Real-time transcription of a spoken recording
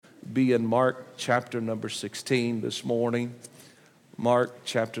be in Mark chapter number 16 this morning. Mark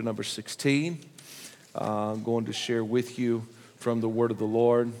chapter number 16. I'm going to share with you from the word of the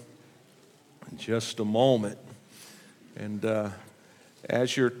Lord in just a moment. And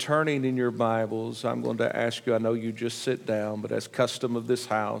as you're turning in your Bibles, I'm going to ask you, I know you just sit down, but as custom of this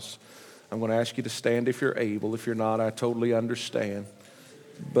house, I'm going to ask you to stand if you're able. If you're not, I totally understand.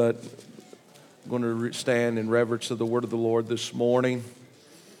 But I'm going to stand in reverence of the word of the Lord this morning.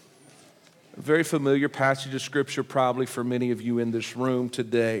 A very familiar passage of Scripture probably for many of you in this room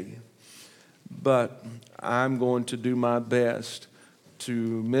today. But I'm going to do my best to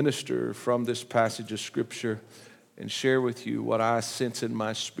minister from this passage of Scripture and share with you what I sense in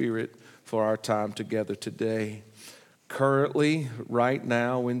my spirit for our time together today. Currently, right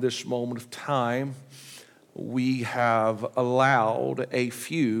now, in this moment of time, we have allowed a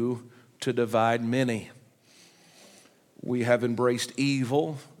few to divide many. We have embraced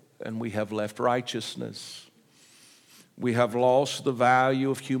evil and we have left righteousness. We have lost the value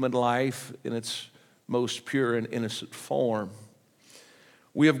of human life in its most pure and innocent form.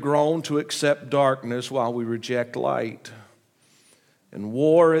 We have grown to accept darkness while we reject light. And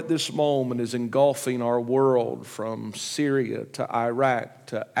war at this moment is engulfing our world from Syria to Iraq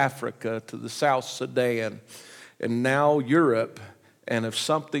to Africa to the South Sudan and now Europe. And if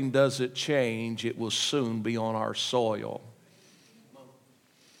something doesn't change, it will soon be on our soil.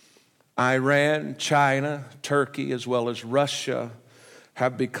 Iran, China, Turkey, as well as Russia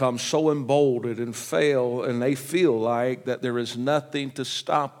have become so emboldened and they feel like that there is nothing to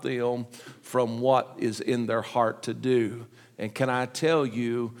stop them from what is in their heart to do. And can I tell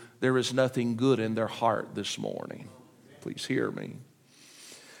you, there is nothing good in their heart this morning. Please hear me.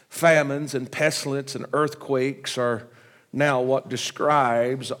 Famines and pestilence and earthquakes are now what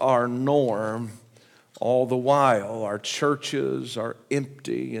describes our norm. All the while, our churches are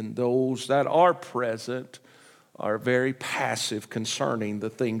empty, and those that are present are very passive concerning the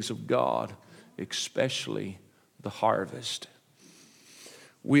things of God, especially the harvest.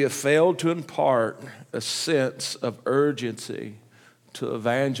 We have failed to impart a sense of urgency to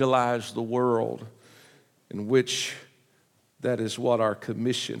evangelize the world, in which that is what our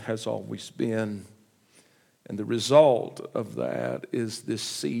commission has always been. And the result of that is this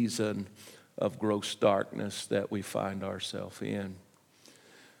season of gross darkness that we find ourselves in.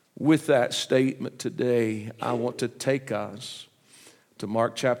 With that statement today, I want to take us to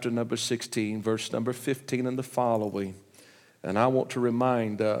Mark chapter number 16, verse number 15 and the following. And I want to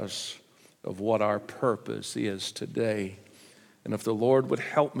remind us of what our purpose is today. And if the Lord would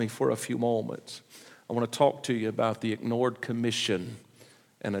help me for a few moments, I want to talk to you about the ignored commission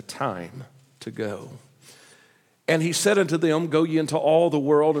and a time to go. And he said unto them, Go ye into all the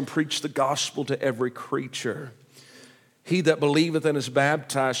world and preach the gospel to every creature. He that believeth and is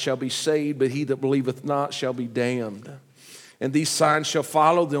baptized shall be saved, but he that believeth not shall be damned. And these signs shall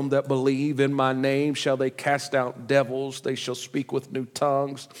follow them that believe. In my name shall they cast out devils. They shall speak with new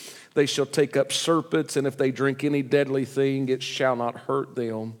tongues. They shall take up serpents, and if they drink any deadly thing, it shall not hurt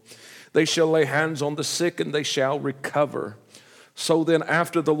them. They shall lay hands on the sick, and they shall recover. So then,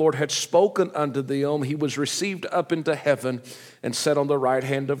 after the Lord had spoken unto them, he was received up into heaven and sat on the right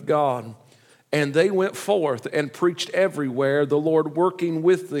hand of God. And they went forth and preached everywhere, the Lord working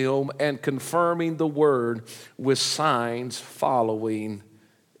with them and confirming the word with signs following.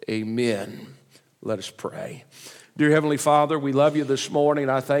 Amen. Let us pray. Dear Heavenly Father, we love you this morning.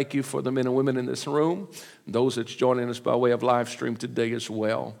 I thank you for the men and women in this room, those that's joining us by way of live stream today as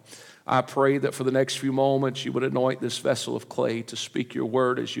well. I pray that for the next few moments you would anoint this vessel of clay to speak your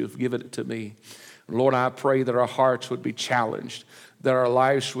word as you have given it to me. Lord, I pray that our hearts would be challenged, that our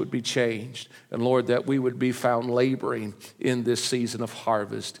lives would be changed, and Lord, that we would be found laboring in this season of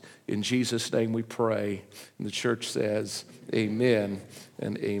harvest. In Jesus' name we pray. And the church says, amen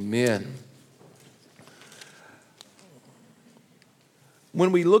and amen.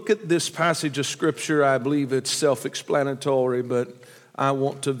 When we look at this passage of Scripture, I believe it's self-explanatory, but I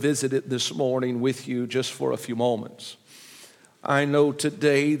want to visit it this morning with you just for a few moments. I know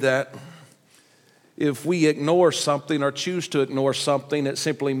today that if we ignore something or choose to ignore something, it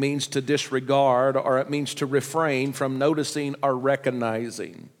simply means to disregard, or it means to refrain from noticing or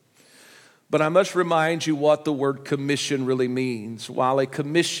recognizing. But I must remind you what the word commission really means. While a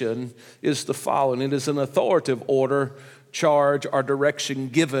commission is the following, it is an authoritative order, charge, or direction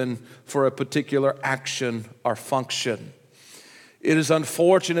given for a particular action or function. It is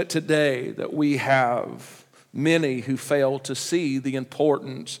unfortunate today that we have many who fail to see the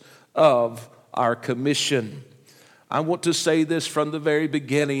importance of our commission. I want to say this from the very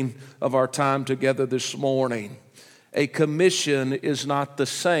beginning of our time together this morning. A commission is not the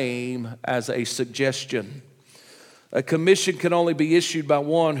same as a suggestion. A commission can only be issued by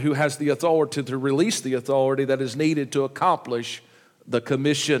one who has the authority to release the authority that is needed to accomplish the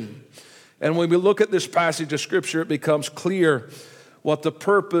commission. And when we look at this passage of Scripture, it becomes clear what the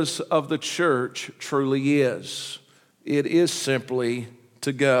purpose of the church truly is. It is simply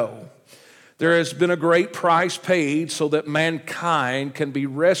to go. There has been a great price paid so that mankind can be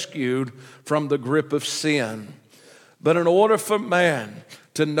rescued from the grip of sin. But in order for man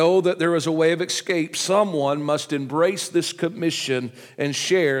to know that there is a way of escape, someone must embrace this commission and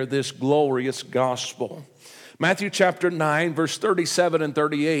share this glorious gospel. Matthew chapter 9, verse 37 and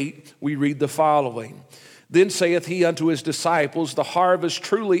 38, we read the following. Then saith he unto his disciples, the harvest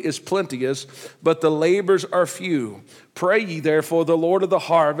truly is plenteous, but the labors are few. Pray ye therefore the Lord of the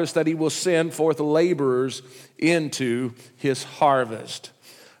harvest that he will send forth laborers into his harvest.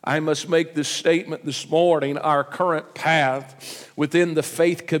 I must make this statement this morning. Our current path within the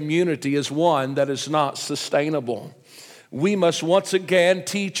faith community is one that is not sustainable. We must once again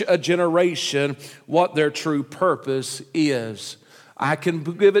teach a generation what their true purpose is. I can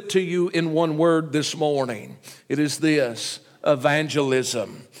give it to you in one word this morning. It is this: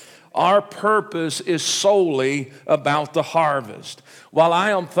 evangelism. Our purpose is solely about the harvest. While I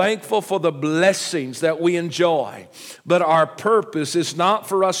am thankful for the blessings that we enjoy, but our purpose is not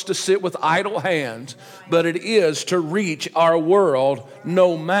for us to sit with idle hands, but it is to reach our world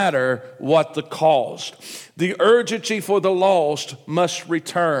no matter what the cost. The urgency for the lost must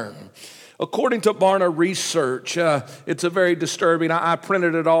return. According to Barna Research, it's a very disturbing. I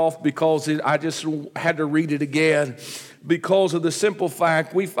printed it off because I just had to read it again. Because of the simple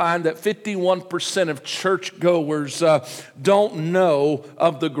fact, we find that 51% of churchgoers don't know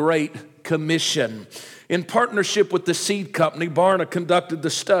of the Great Commission. In partnership with the Seed Company, Barna conducted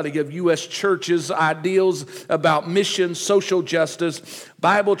the study of U.S. churches' ideals about mission, social justice,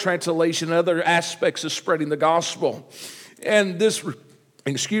 Bible translation, and other aspects of spreading the gospel. And this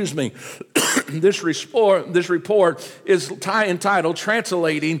report is entitled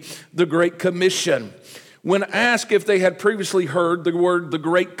Translating the Great Commission. When asked if they had previously heard the word the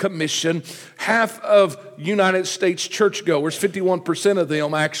Great Commission, half of United States churchgoers, 51% of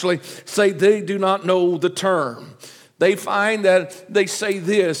them actually, say they do not know the term. They find that they say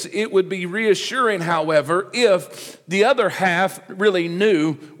this: it would be reassuring, however, if the other half really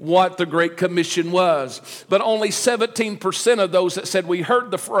knew what the Great Commission was. But only 17% of those that said we heard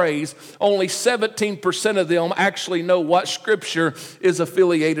the phrase, only 17% of them actually know what Scripture is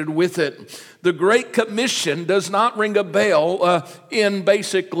affiliated with it. The Great Commission does not ring a bell in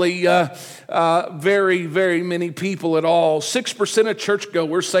basically very, very many people at all. 6% of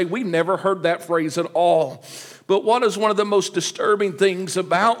churchgoers say we never heard that phrase at all. But what is one of the most disturbing things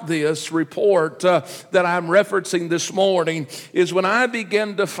about this report that I'm referencing this morning is when I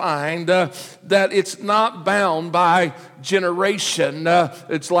begin to find that it's not bound by generation.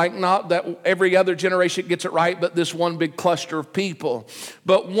 It's like not that every other generation gets it right, but this one big cluster of people.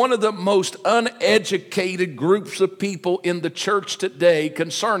 But one of the most uneducated groups of people in the church today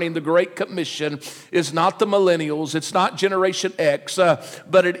concerning the Great Commission is not the millennials, it's not Generation X,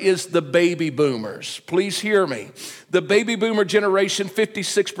 but it is the baby boomers. Please hear me. The baby boomer generation,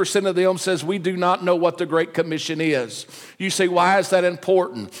 56% of them says we do not know what the Great Commission is. You say, why is that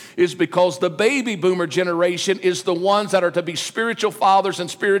important? It's because the baby boomer generation is the ones that are to be spiritual fathers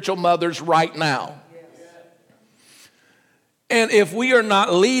and spiritual mothers right now. And if we are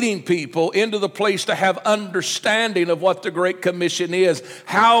not leading people into the place to have understanding of what the Great Commission is,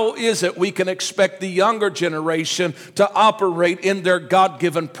 how is it we can expect the younger generation to operate in their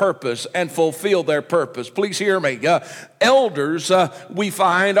God-given purpose and fulfill their purpose? Please hear me. Elders, we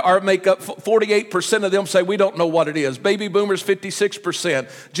find, make up 48% of them say we don't know what it is. Baby boomers,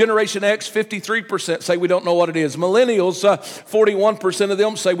 56%. Generation X, 53% say we don't know what it is. Millennials, 41% of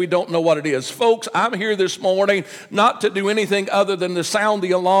them say we don't know what it is. Folks, I'm here this morning not to do anything other than to sound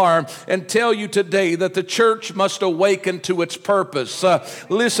the alarm and tell you today that the church must awaken to its purpose.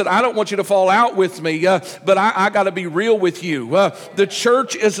 Listen, I don't want you to fall out with me, but I got to be real with you. The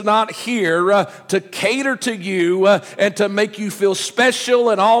church is not here to cater to you and to make you feel special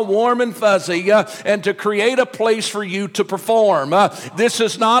and all warm and fuzzy and to create a place for you to perform. This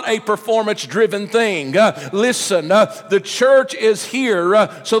is not a performance-driven thing. Listen, the church is here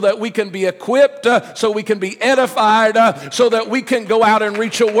so that we can be equipped, so we can be edified, so that we can go out and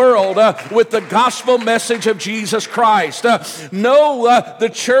reach a world with the gospel message of Jesus Christ. No, the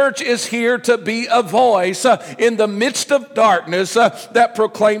church is here to be a voice in the midst of darkness that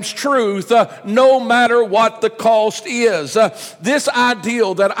proclaims truth no matter what the cost is. is this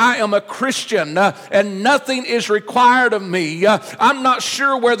ideal that I am a Christian and nothing is required of me. I'm not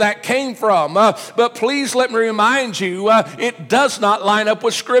sure where that came from, but please let me remind you, it does not line up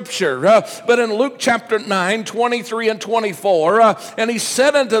with Scripture. But in Luke chapter 9, 23 and 24, and he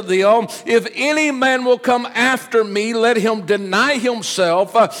said unto them, if any man will come after me, let him deny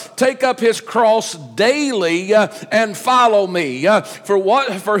himself, take up his cross daily, and follow me.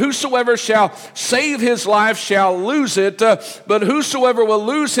 For whosoever shall save his life shall lose it, but whosoever will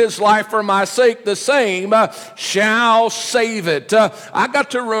lose his life for my sake, the same shall save it. I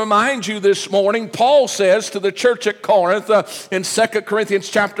got to remind you this morning, Paul says to the church at Corinth in 2 Corinthians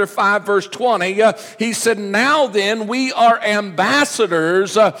chapter 5, verse 20, he said, now then we are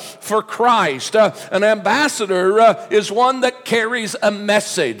ambassadors for Christ. An ambassador is one that carries a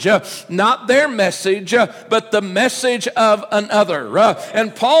message, not their message, but the message of another.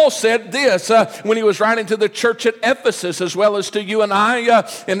 And Paul said this when he was writing to the church at Ephesus, as well as to you and I,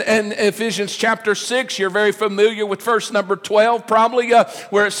 in Ephesians chapter 6. You're very familiar with verse number 12, probably,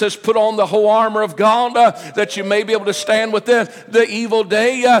 where it says, put on the whole armor of God, that you may be able to stand within the evil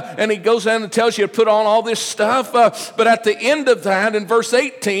day. And he goes in and tells you to put on all this stuff. But at the end of that, in verse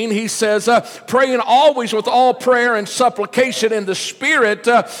 18, he says, praying always with all prayer and supplication in the Spirit.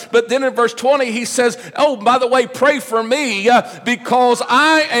 But then in verse 20, he says, oh, by the way, pray for me because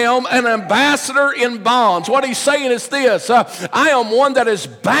I am an ambassador in bonds. What he's saying is this, I am one that is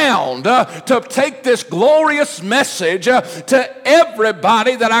bound to take this glorious message to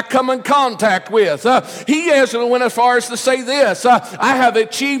everybody that I come in contact with. He has went as far as to say this, I have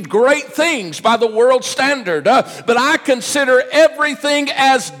achieved great things by the world standard, but I consider everything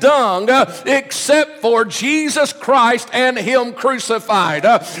as dung except for Jesus Christ and Him crucified.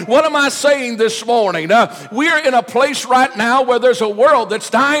 What am I saying this morning? We're in a place right now where there's a world that's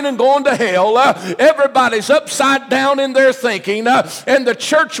dying and going to hell. Everybody's upside down in their thinking, and the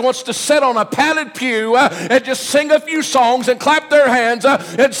church wants to sit on a padded pew and just sing a few songs and clap their hands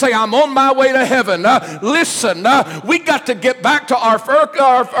and say, I'm on my way to heaven. Listen, we got to get back to our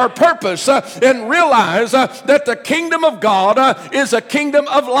purpose and realize that the kingdom of God is a kingdom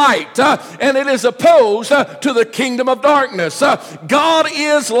of light, and it is opposed to the kingdom of darkness. God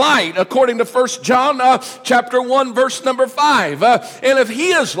is light, according to 1 John chapter 1, verse number 5. And if He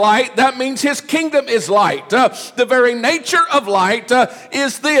is light, that means His kingdom is light. The very nature of light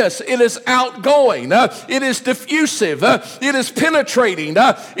is this. It is outgoing. It is diffusive. It is penetrating.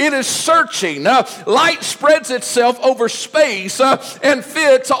 It is searching. Light spreads itself over space and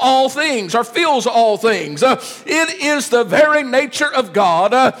fits all things or fills all things. It is the very nature of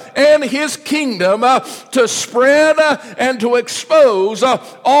God and His kingdom to spread and to expose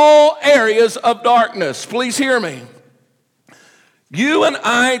all areas of darkness. Please hear me. You and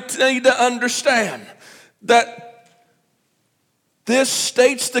I need to understand that this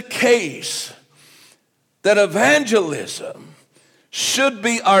states the case that evangelism should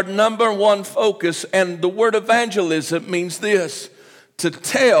be our number one focus. And the word evangelism means this: to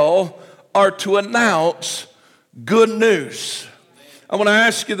tell or to announce good news. I want to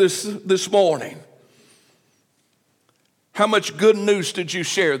ask you this morning. How much good news did you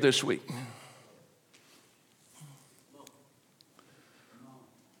share this week?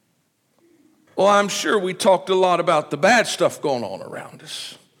 Well, I'm sure we talked a lot about the bad stuff going on around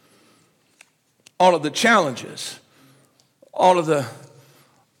us. All of the challenges, all of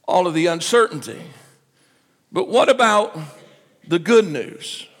the uncertainty. But what about the good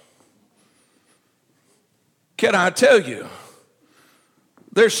news? Can I tell you,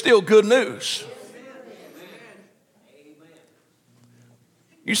 there's still good news.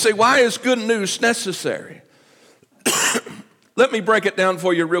 You say, why is good news necessary? Let me break it down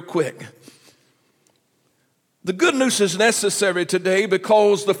for you real quick. The good news is necessary today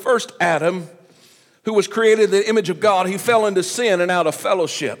because the first Adam, who was created in the image of God, he fell into sin and out of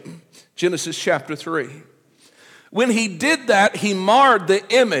fellowship. Genesis chapter 3. When he did that, he marred the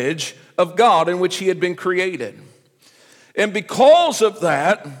image of God in which he had been created. And because of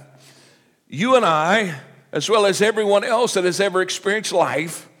that, you and I, as well as everyone else that has ever experienced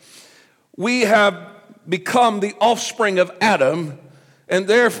life, we have become the offspring of Adam, and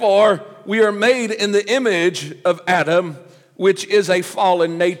therefore we are made in the image of Adam, which is a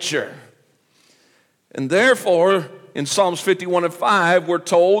fallen nature. And therefore, in Psalms 51 and 5, we're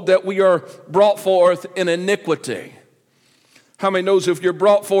told that we are brought forth in iniquity. How many knows if you're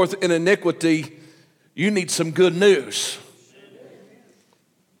brought forth in iniquity, you need some good news?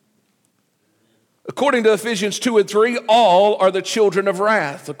 According to Ephesians 2 and 3, all are the children of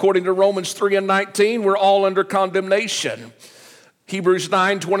wrath. According to Romans 3 and 19, we're all under condemnation. Hebrews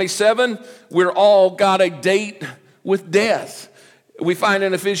 9:27, we're all got a date with death. We find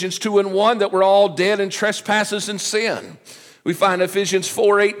in Ephesians 2:1 that we're all dead in trespasses and sin. We find in Ephesians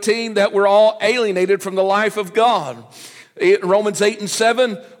 4:18 that we're all alienated from the life of God. In Romans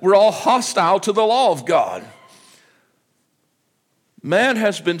 8:7, we're all hostile to the law of God. Man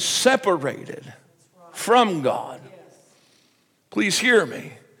has been separated from God. Please hear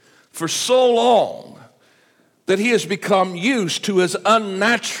me. For so long that he has become used to his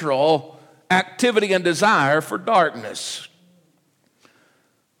unnatural activity and desire for darkness.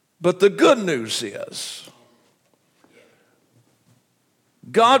 But the good news is,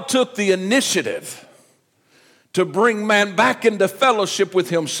 God took the initiative to bring man back into fellowship with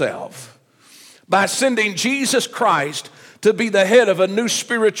himself by sending Jesus Christ to be the head of a new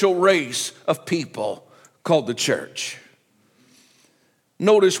spiritual race of people called the church.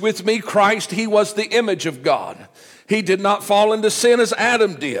 Notice with me, Christ, he was the image of God. He did not fall into sin as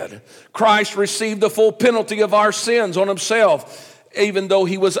Adam did. Christ received the full penalty of our sins on himself, even though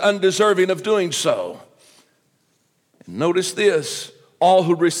he was undeserving of doing so. Notice this, all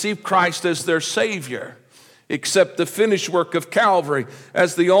who receive Christ as their Savior accept the finished work of Calvary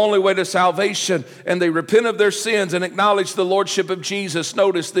as the only way to salvation, and they repent of their sins and acknowledge the lordship of Jesus.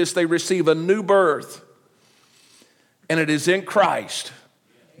 Notice this, they receive a new birth, and it is in Christ.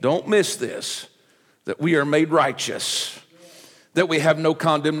 Don't miss this, that we are made righteous, that we have no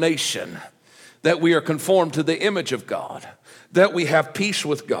condemnation, that we are conformed to the image of God, that we have peace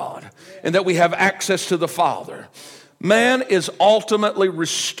with God, and that we have access to the Father. Man is ultimately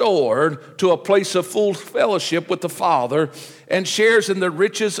restored to a place of full fellowship with the Father and shares in the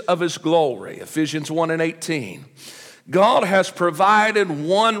riches of his glory. Ephesians 1:18. God has provided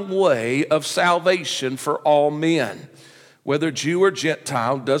one way of salvation for all men. Whether Jew or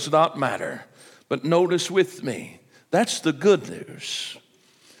Gentile does not matter. But notice with me, that's the good news.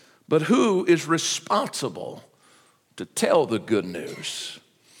 But who is responsible to tell the good news?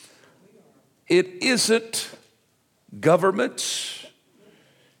 It isn't governments.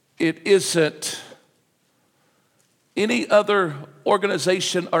 It isn't any other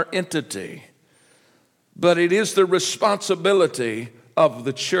organization or entity, but it is the responsibility of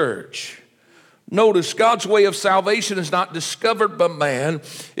the church. Notice, God's way of salvation is not discovered by man.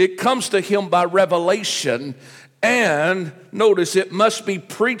 It comes to him by revelation. And notice, it must be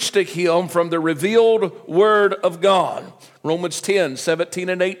preached to him from the revealed word of God. Romans 10:17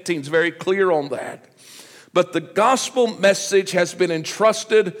 and 18 is very clear on that. But the gospel message has been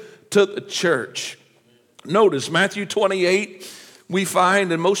entrusted to the church. Notice, Matthew 28, we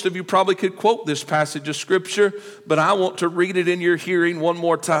find, and most of you probably could quote this passage of scripture, but I want to read it in your hearing one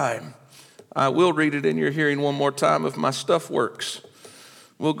more time. I will read it in your hearing one more time if my stuff works.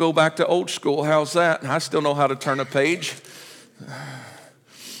 We'll go back to old school. How's that? I still know how to turn a page.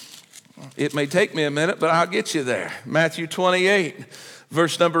 It may take me a minute, but I'll get you there. Matthew 28,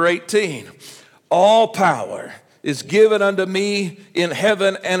 verse number 18. All power is given unto me in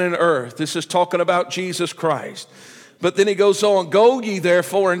heaven and in earth. This is talking about Jesus Christ. But then he goes on, go ye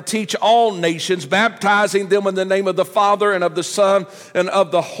therefore and teach all nations, baptizing them in the name of the Father and of the Son and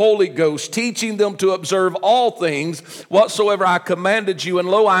of the Holy Ghost, teaching them to observe all things whatsoever I commanded you. And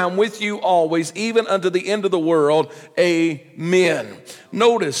lo, I am with you always, even unto the end of the world. Amen.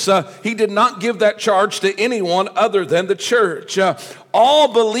 Notice, he did not give that charge to anyone other than the church.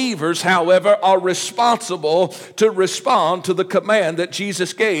 All believers, however, are responsible to respond to the command that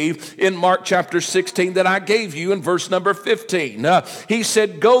Jesus gave in Mark chapter 16 that I gave you in verse number 15. He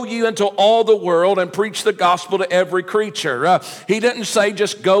said, go you into all the world and preach the gospel to every creature. He didn't say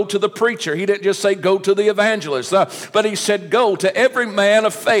just go to the preacher. He didn't just say go to the evangelist. But he said go to every man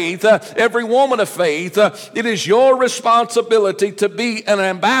of faith, every woman of faith. It is your responsibility to be an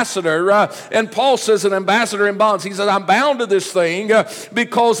ambassador. And Paul says an ambassador in bonds. He says, I'm bound to this thing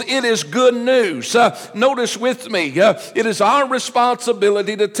because it is good news. Notice with me, it is our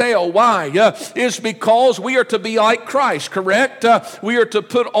responsibility to tell. Why? It's because we are to be like Christ, correct? We are to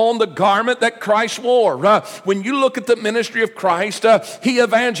put on the garment that Christ wore. When you look at the ministry of Christ, he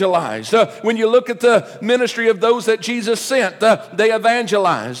evangelized. When you look at the ministry of those that Jesus sent, they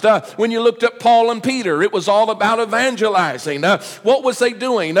evangelized. When you looked at Paul and Peter, it was all about evangelizing. What was they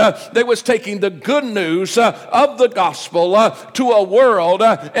doing? They was taking the good news of the gospel to a world,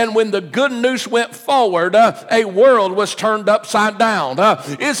 and when the good news went forward, a world was turned upside down.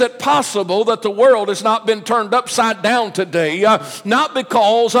 Is it possible that the world has not been turned upside down today? Not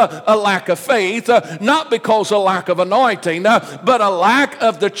because a lack of faith, not because a lack of anointing, but a lack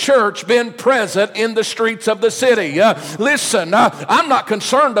of the church being present in the streets of the city. Listen, I'm not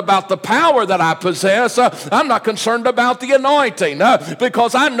concerned about the power that I possess. I'm not concerned about the anointing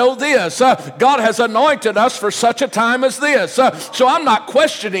because I know this. God has anointed us for such a time as this. So I'm not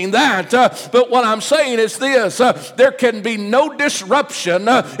questioning that. But what I'm saying is this. There can be no disruption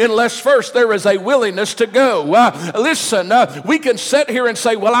unless first there is a willingness to go. Listen, we can sit here and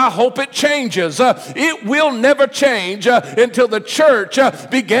say, well, I hope it changes. It will never change until the church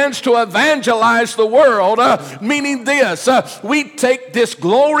begins to evangelize the world, meaning this, we take this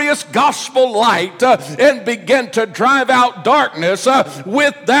glorious gospel light and begin to drive out darkness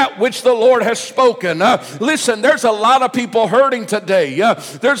with that which the Lord has spoken. Listen, there's a lot of people hurting today.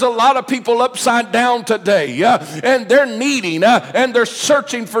 There's a lot of people upside down today, and they're needing and they're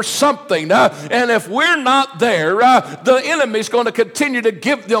searching for something. And if we're not there, the enemy's going to continue to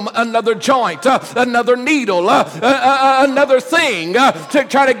give them another joint, another needle, another thing to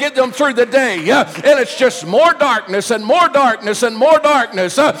try to get them through the day. And it's just more darkness and more darkness and more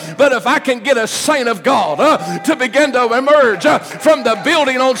darkness. But if I can get a saint of God to begin to emerge from the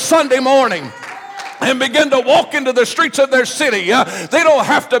building on Sunday morning and begin to walk into the streets of their city. They don't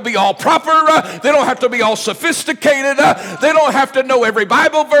have to be all proper. They don't have to be all sophisticated. They don't have to know every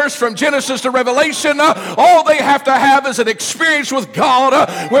Bible verse from Genesis to Revelation. All they have to have is an experience with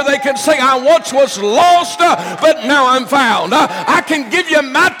God where they can say, I once was lost, but now I'm found. I can give you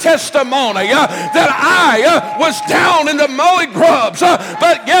my testimony that I was down in the molly grubs,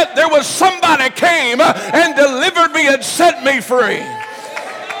 but yet there was somebody came and delivered me and set me free.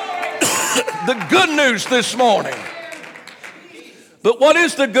 The good news this morning. But what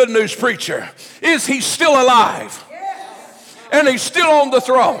is the good news, preacher? Is he's still alive. And he's still on the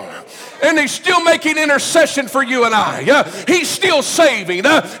throne. And he's still making intercession for you and I. He's still saving.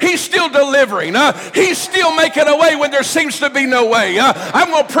 He's still delivering. He's still making a way when there seems to be no way.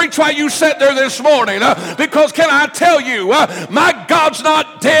 I'm going to preach while you sit there this morning because can I tell you, my God's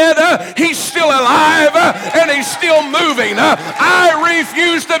not dead. He's still alive and he's still moving. I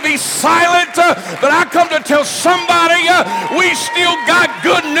refuse to be silent, but I come to tell somebody we still got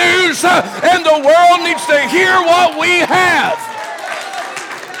good news and the world needs to hear what we have.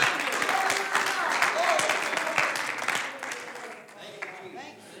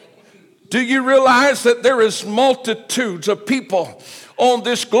 Do you realize that there is multitudes of people on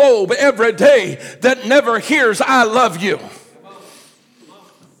this globe every day that never hears I love you?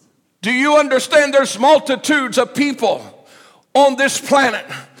 Do you understand there's multitudes of people on this planet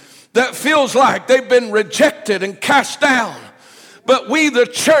that feels like they've been rejected and cast down? But we, the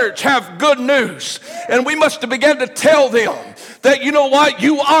church, have good news, and we must begin to tell them that, you know what,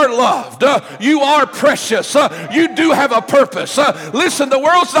 you are loved, you are precious, you do have a purpose. Listen, the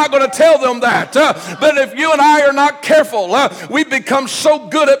world's not going to tell them that, but if you and I are not careful, we become so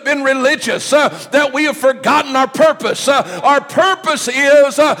good at being religious that we have forgotten our purpose. Our purpose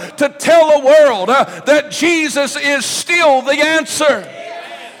is to tell the world that Jesus is still the answer.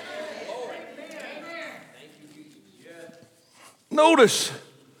 Notice,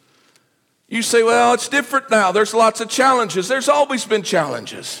 you say, well, it's different now. There's lots of challenges. There's always been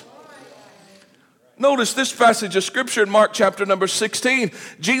challenges. Notice this passage of Scripture in Mark chapter number 16.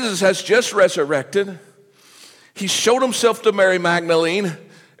 Jesus has just resurrected. He showed himself to Mary Magdalene.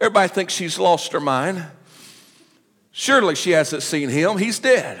 Everybody thinks she's lost her mind. Surely she hasn't seen him. He's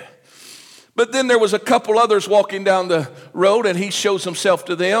dead. But then there was a couple others walking down the road, and he shows himself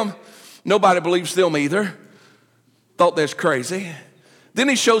to them. Nobody believes them either. Thought that's crazy. Then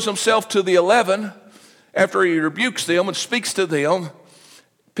he shows himself to the 11 after he rebukes them and speaks to them.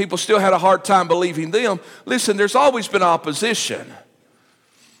 People still had a hard time believing them. Listen, there's always been opposition.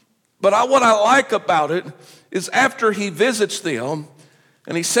 But what I like about it is after he visits them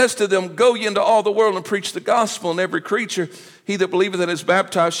and he says to them, go ye into all the world and preach the gospel, and every creature, he that believeth and is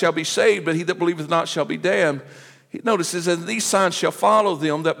baptized shall be saved, but he that believeth not shall be damned. He notices, and these signs shall follow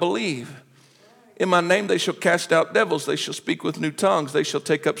them that believe. In my name they shall cast out devils, they shall speak with new tongues, they shall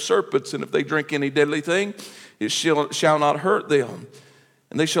take up serpents, and if they drink any deadly thing, it shall not hurt them.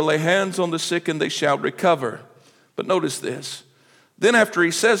 And they shall lay hands on the sick, and they shall recover. But notice this. Then after he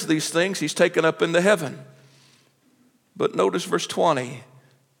says these things, he's taken up into heaven. But notice verse 20.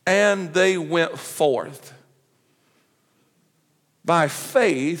 And they went forth. By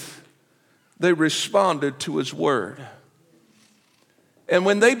faith, they responded to his word. And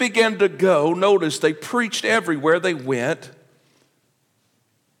when they began to go, notice they preached everywhere they went.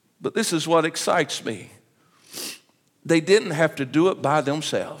 But this is what excites me. They didn't have to do it by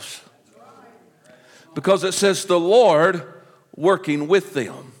themselves. Because it says the Lord working with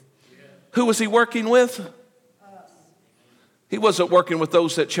them. Who was he working with? He wasn't working with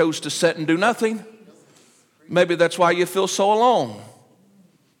those that chose to sit and do nothing. Maybe that's why you feel so alone.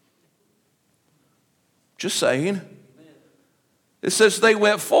 Just saying. It says they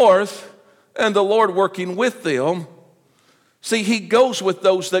went forth and the Lord working with them. See, he goes with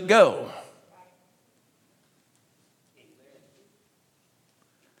those that go.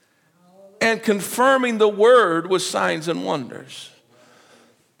 And confirming the word with signs and wonders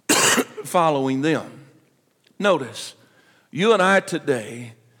following them. Notice, you and I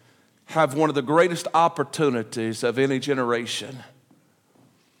today have one of the greatest opportunities of any generation.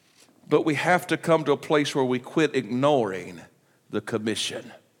 But we have to come to a place where we quit ignoring the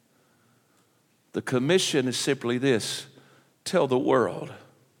commission. The commission is simply this: tell the world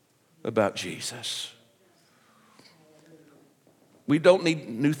about Jesus. We don't need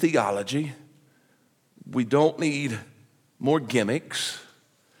new theology. We don't need more gimmicks.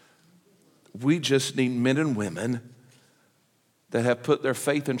 We just need men and women that have put their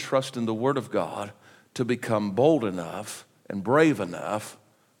faith and trust in the Word of God to become bold enough and brave enough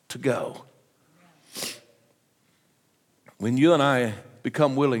to go. When you and I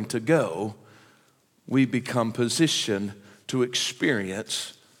become willing to go, we become positioned to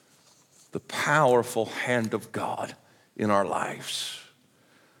experience the powerful hand of God in our lives.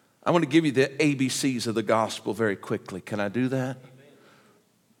 I want to give you the ABCs of the gospel very quickly. Can I do that?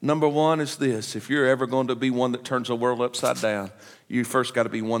 Number one is this: if you're ever going to be one that turns the world upside down, you first got to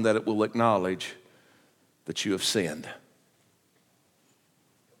be one that it will acknowledge that you have sinned.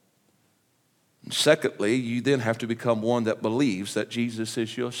 And secondly, you then have to become one that believes that Jesus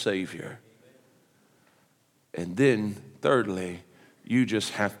is your Savior. And then thirdly, you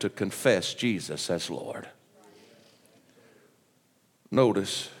just have to confess Jesus as Lord.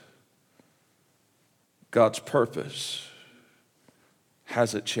 Notice, God's purpose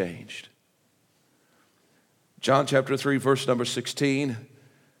hasn't changed. John chapter 3, verse number 16,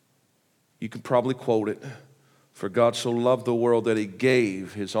 you can probably quote it. For God so loved the world that he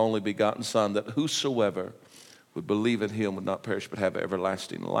gave his only begotten Son, that whosoever would believe in him would not perish but have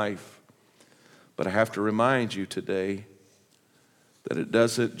everlasting life. But I have to remind you today that it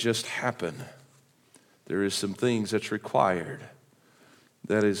doesn't just happen. There is some things that's required.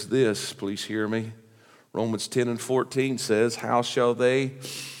 That is this, please hear me. Romans 10 and 14 says, How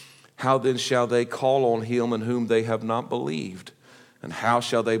then shall they call on him in whom they have not believed? And how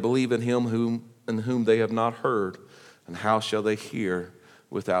shall they believe in him in whom they have not heard? And how shall they hear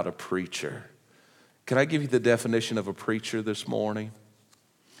without a preacher? Can I give you the definition of a preacher this morning?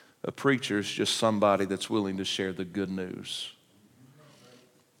 A preacher is just somebody that's willing to share the good news.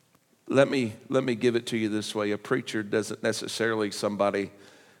 Let me give it to you this way. A preacher doesn't necessarily somebody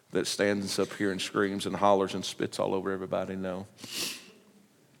that stands up here and screams and hollers and spits all over everybody. No.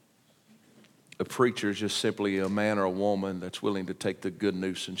 A preacher is just simply a man or a woman that's willing to take the good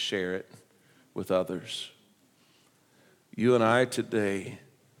news and share it with others. You and I today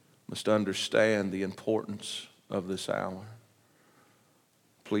must understand the importance of this hour.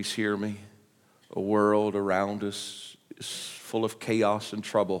 Please hear me. A world around us is full of chaos and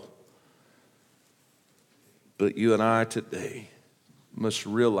trouble. But you and I today must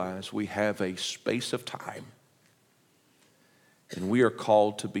realize we have a space of time, and we are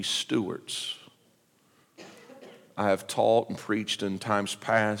called to be stewards. I have taught and preached in times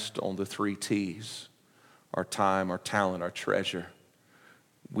past on the 3 T's: our time, our talent, our treasure.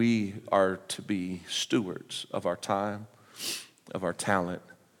 We are to be stewards of our time, of our talent,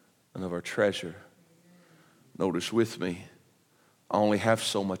 and of our treasure. Notice with me, I only have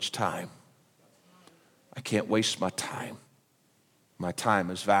so much time. I can't waste my time. My time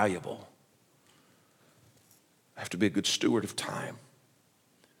is valuable. I have to be a good steward of time.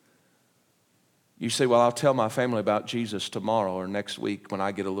 You say, well, I'll tell my family about Jesus tomorrow or next week when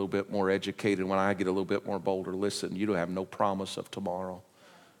I get a little bit more educated, when I get a little bit more bolder. Listen, you don't have no promise of tomorrow.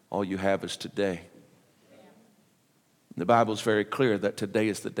 All you have is today. The Bible is very clear that today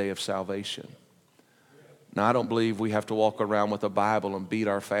is the day of salvation. Now, I don't believe we have to walk around with a Bible and beat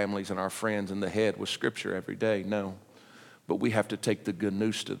our families and our friends in the head with Scripture every day. No. But we have to take the good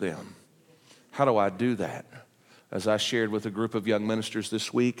news to them. How do I do that? As I shared with a group of young ministers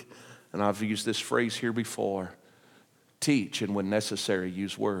this week, and I've used this phrase here before, teach and when necessary,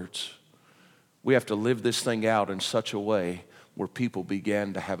 use words. We have to live this thing out in such a way where people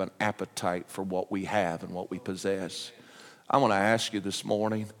begin to have an appetite for what we have and what we possess. I want to ask you this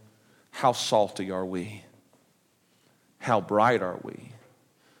morning, how salty are we? How bright are we?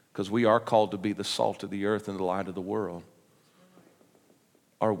 because we are called to be the salt of the earth and the light of the world.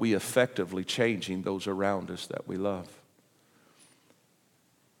 Are we effectively changing those around us that we love?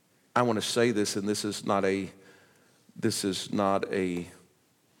 I want to say this, and this is not a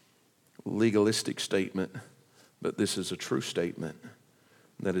legalistic statement, but this is a true statement.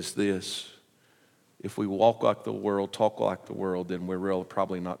 That is this: if we walk like the world, talk like the world, then we're really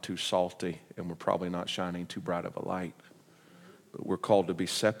probably not too salty, and we're probably not shining too bright of a light. But we're called to be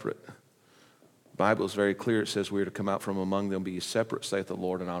separate. The Bible is very clear. It says we are to come out from among them, be ye separate, saith the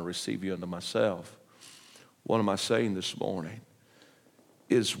Lord, and I'll receive you unto myself. What am I saying this morning?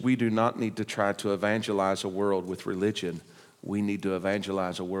 Is we do not need to try to evangelize a world with religion. We need to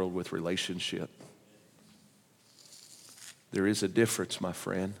evangelize a world with relationship. There is a difference, my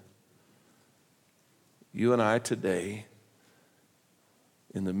friend. You and I today,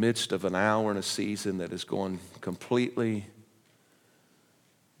 in the midst of an hour and a season that is going completely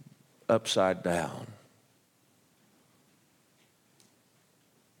upside down,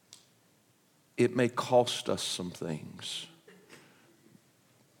 it may cost us some things,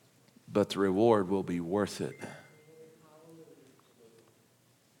 but the reward will be worth it.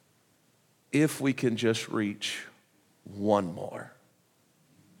 If we can just reach one more.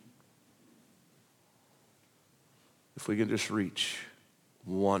 If we can just reach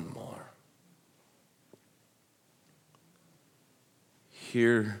one more.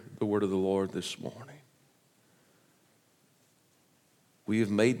 Hear the word of the Lord this morning. We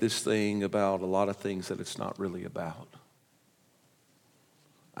have made this thing about a lot of things that it's not really about.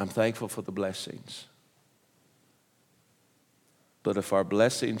 I'm thankful for the blessings. But if our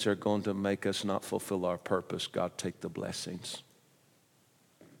blessings are going to make us not fulfill our purpose, God, take the blessings.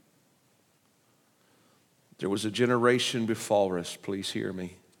 There was a generation before us, please hear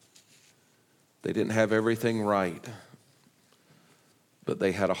me. They didn't have everything right, but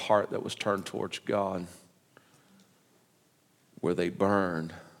they had a heart that was turned towards God, where they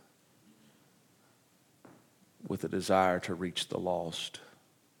burned with a desire to reach the lost.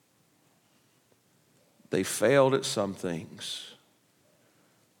 They failed at some things.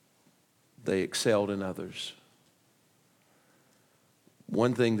 They excelled in others.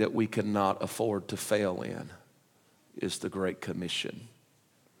 One thing that we cannot afford to fail in is the Great Commission.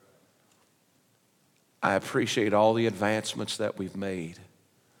 I appreciate all the advancements that we've made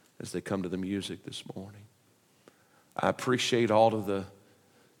as they come to the music this morning. I appreciate all of the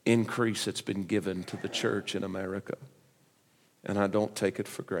increase that's been given to the church in America, and I don't take it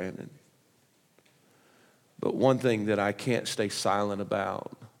for granted. But one thing that I can't stay silent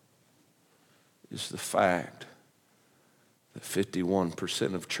about is the fact that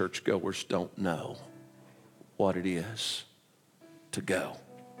 51% of churchgoers don't know what it is to go.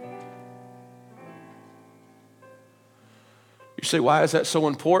 You say, why is that so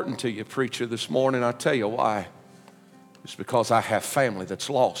important to you, preacher, this morning? I'll tell you why. It's because I have family that's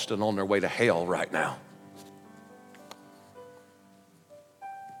lost and on their way to hell right now.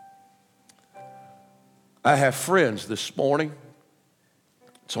 I have friends this morning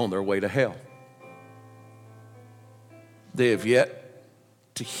that's on their way to hell. They have yet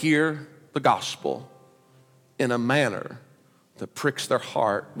to hear the gospel in a manner that pricks their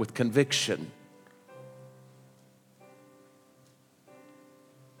heart with conviction.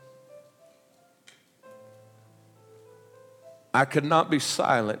 I could not be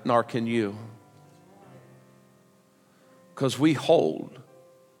silent, nor can you, because we hold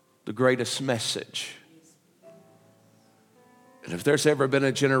the greatest message. And if there's ever been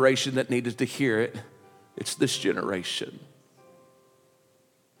a generation that needed to hear it, it's this generation.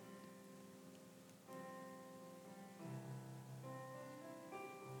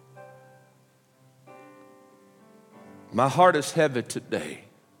 My heart is heavy today,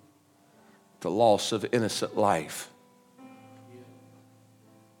 the loss of innocent life.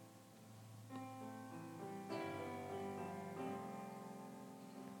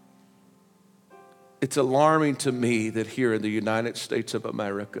 It's alarming to me that here in the United States of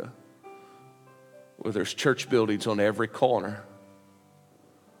America, where there's church buildings on every corner,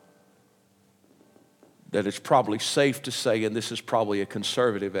 that it's probably safe to say, and this is probably a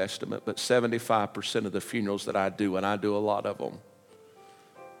conservative estimate, but 75% of the funerals that I do, and I do a lot of them,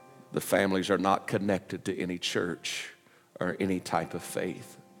 the families are not connected to any church or any type of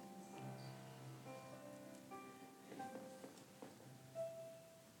faith.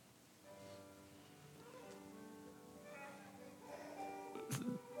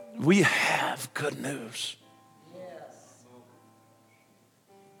 We have good news. Yes.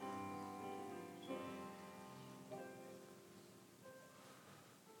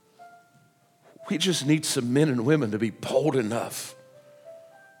 We just need some men and women to be bold enough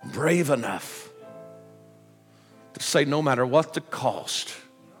brave enough to say, no matter what the cost,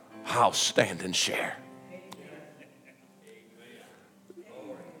 I'll stand and share.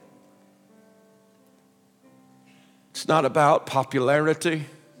 It's not about popularity.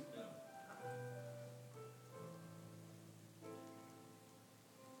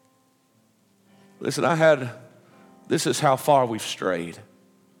 Listen, this is how far we've strayed.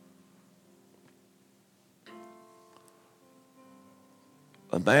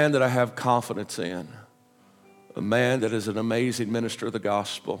 A man that I have confidence in, a man that is an amazing minister of the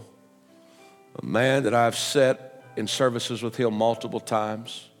gospel, a man that I've sat in services with him multiple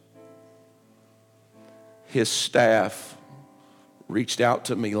times. His staff reached out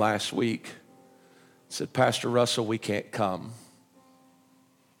to me last week, said, Pastor Russell, we can't come.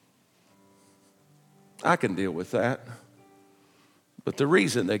 I can deal with that. But the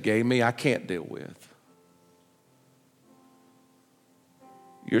reason they gave me, I can't deal with.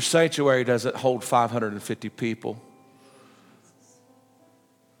 Your sanctuary doesn't hold 550 people.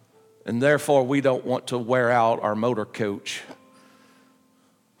 And therefore, we don't want to wear out our motor coach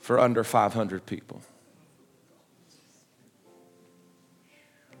for under 500 people.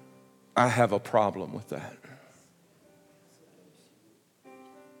 I have a problem with that.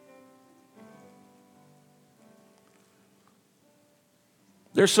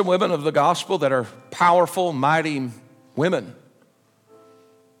 There's some women of the gospel that are powerful, mighty women.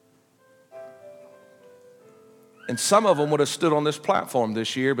 And some of them would have stood on this platform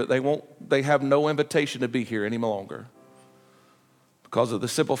this year, but they have no invitation to be here any longer because of the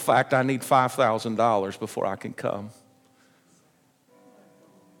simple fact I need $5,000 before I can come.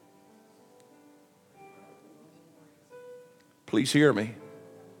 Please hear me.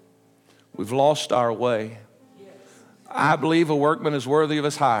 We've lost our way. I believe a workman is worthy of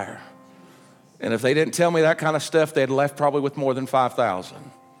his hire. And if they didn't tell me that kind of stuff, they'd left probably with more than 5,000.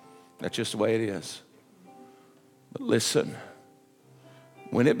 That's just the way it is. But listen,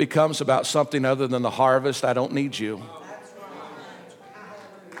 when it becomes about something other than the harvest, I don't need you.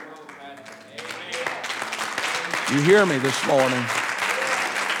 You hear me this morning?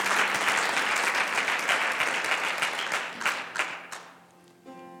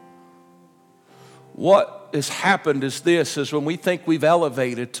 What has happened is this, is when we think we've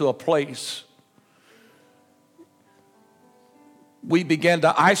elevated to a place, we begin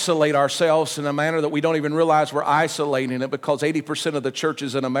to isolate ourselves in a manner that we don't even realize we're isolating it, because 80% of the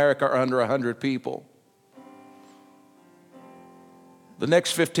churches in America are under 100 people. The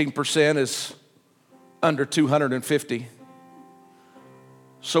next 15% is under 250.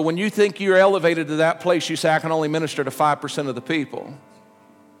 So when you think you're elevated to that place, you say, I can only minister to 5% of the people.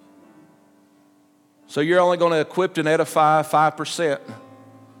 So you're only going to equip and edify 5%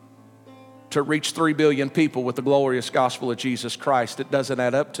 to reach 3 billion people with the glorious gospel of Jesus Christ. It doesn't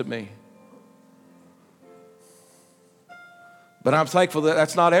add up to me. But I'm thankful that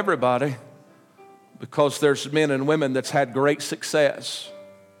that's not everybody, because there's men and women that's had great success.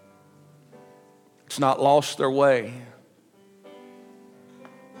 It's not lost their way.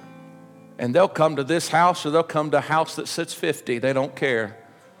 And they'll come to this house, or they'll come to a house that sits 50. They don't care,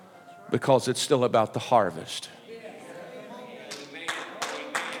 because it's still about the harvest.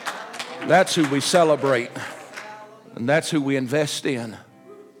 That's who we celebrate, and that's who we invest in.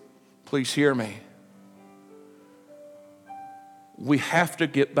 Please hear me. We have to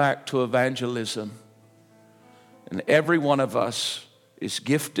get back to evangelism. And every one of us is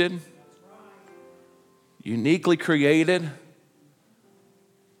gifted, uniquely created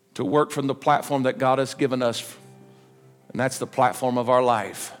to work from the platform that God has given us, and that's the platform of our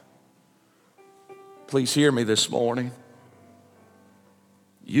life. Please hear me this morning.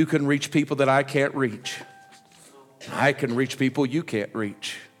 You can reach people that I can't reach. I can reach people you can't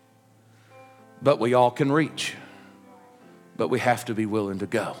reach. But we all can reach. But we have to be willing to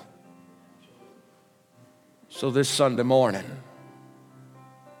go. So this Sunday morning,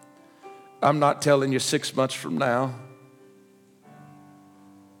 I'm not telling you 6 months from now,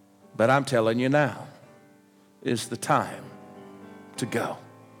 but I'm telling you now is the time to go.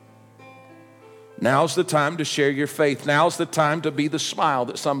 Now's the time to share your faith. Now's the time to be the smile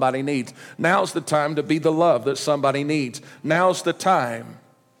that somebody needs. Now's the time to be the love that somebody needs. Now's the time.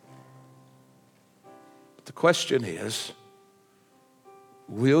 But the question is,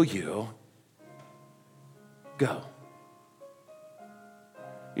 will you go?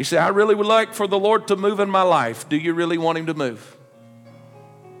 You say, I really would like for the Lord to move in my life. Do you really want Him to move?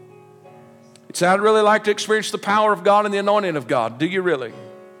 You say, I'd really like to experience the power of God and the anointing of God. Do you really?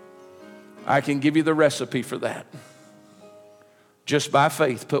 I can give you the recipe for that. Just by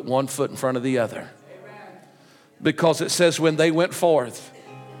faith, put one foot in front of the other. Because it says when they went forth,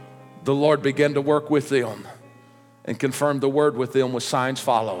 the Lord began to work with them and confirm the word with them with signs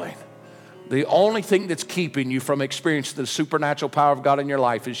following. The only thing that's keeping you from experiencing the supernatural power of God in your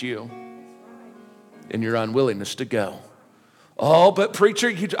life is you and your unwillingness to go. Oh, but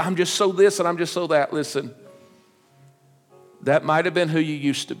preacher, I'm just so this and I'm just so that. Listen, that might have been who you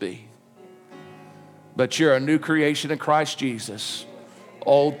used to be, but you're a new creation in Christ Jesus.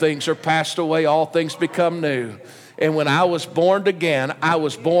 Old things are passed away, all things become new. And when I was born again, I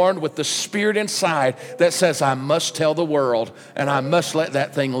was born with the Spirit inside that says I must tell the world and I must let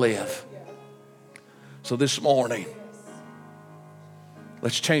that thing live. So this morning,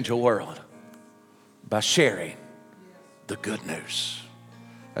 let's change the world by sharing the good news.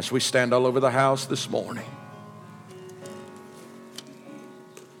 As we stand all over the house this morning,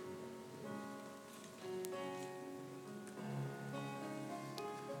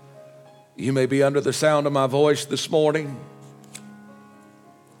 you may be under the sound of my voice this morning,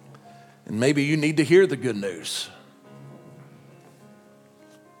 and maybe you need to hear the good news.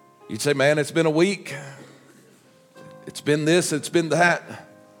 You'd say, man, it's been a week. It's been this, it's been that.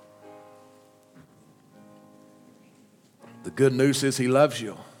 The good news is He loves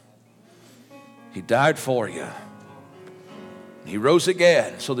you. He died for you. He rose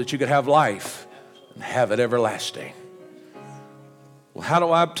again so that you could have life and have it everlasting. Well, how do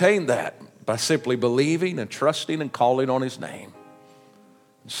I obtain that? By simply believing and trusting and calling on His name.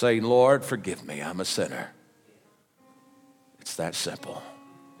 And saying, Lord, forgive me, I'm a sinner. It's that simple.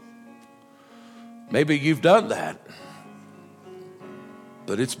 Maybe you've done that,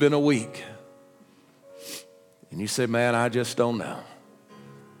 but it's been a week. And you say, man, I just don't know.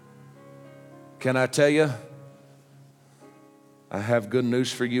 Can I tell you, I have good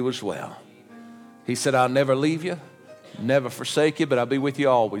news for you as well. He said, I'll never leave you, never forsake you, but I'll be with you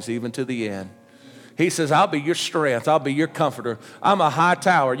always, even to the end. He says, I'll be your strength. I'll be your comforter. I'm a high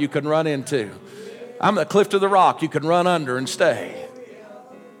tower you can run into. I'm the cliff to the rock you can run under and stay.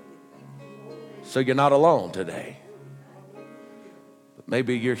 So you're not alone today. But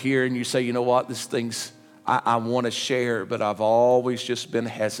maybe you're here and you say, you know what, this thing's, I want to share, but I've always just been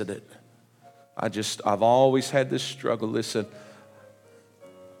hesitant. I've always had this struggle. Listen,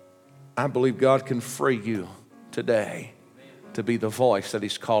 I believe God can free you today to be the voice that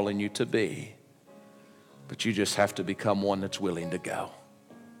He's calling you to be. But you just have to become one that's willing to go.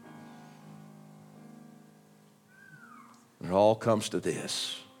 It all comes to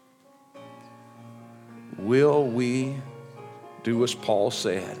this. Will we do as Paul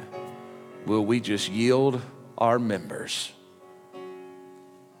said? Will we just yield our members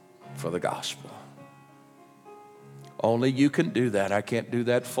for the gospel? Only you can do that. I can't do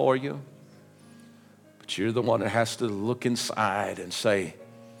that for you. But you're the one that has to look inside and say,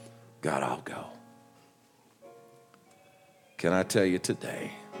 God, I'll go. Can I tell you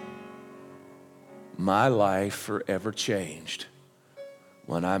today, my life forever changed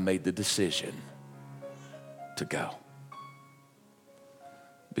when I made the decision to go.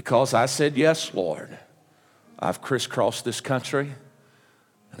 Because I said, yes, Lord, I've crisscrossed this country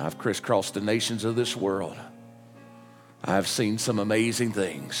and I've crisscrossed the nations of this world. I've seen some amazing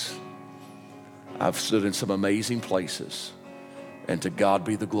things. I've stood in some amazing places. And to God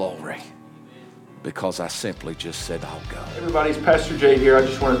be the glory, because I simply just said, I'll go. Everybody, it's Pastor Jay here. I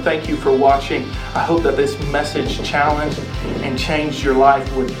just want to thank you for watching. I hope that this message challenged and changed your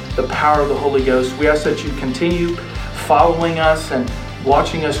life with the power of the Holy Ghost. We ask that you continue following us and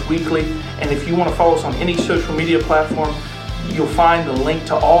watching us weekly. And if you want to follow us on any social media platform, you'll find the link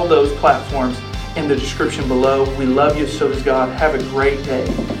to all those platforms in the description below. We love you, so does God. Have a great day.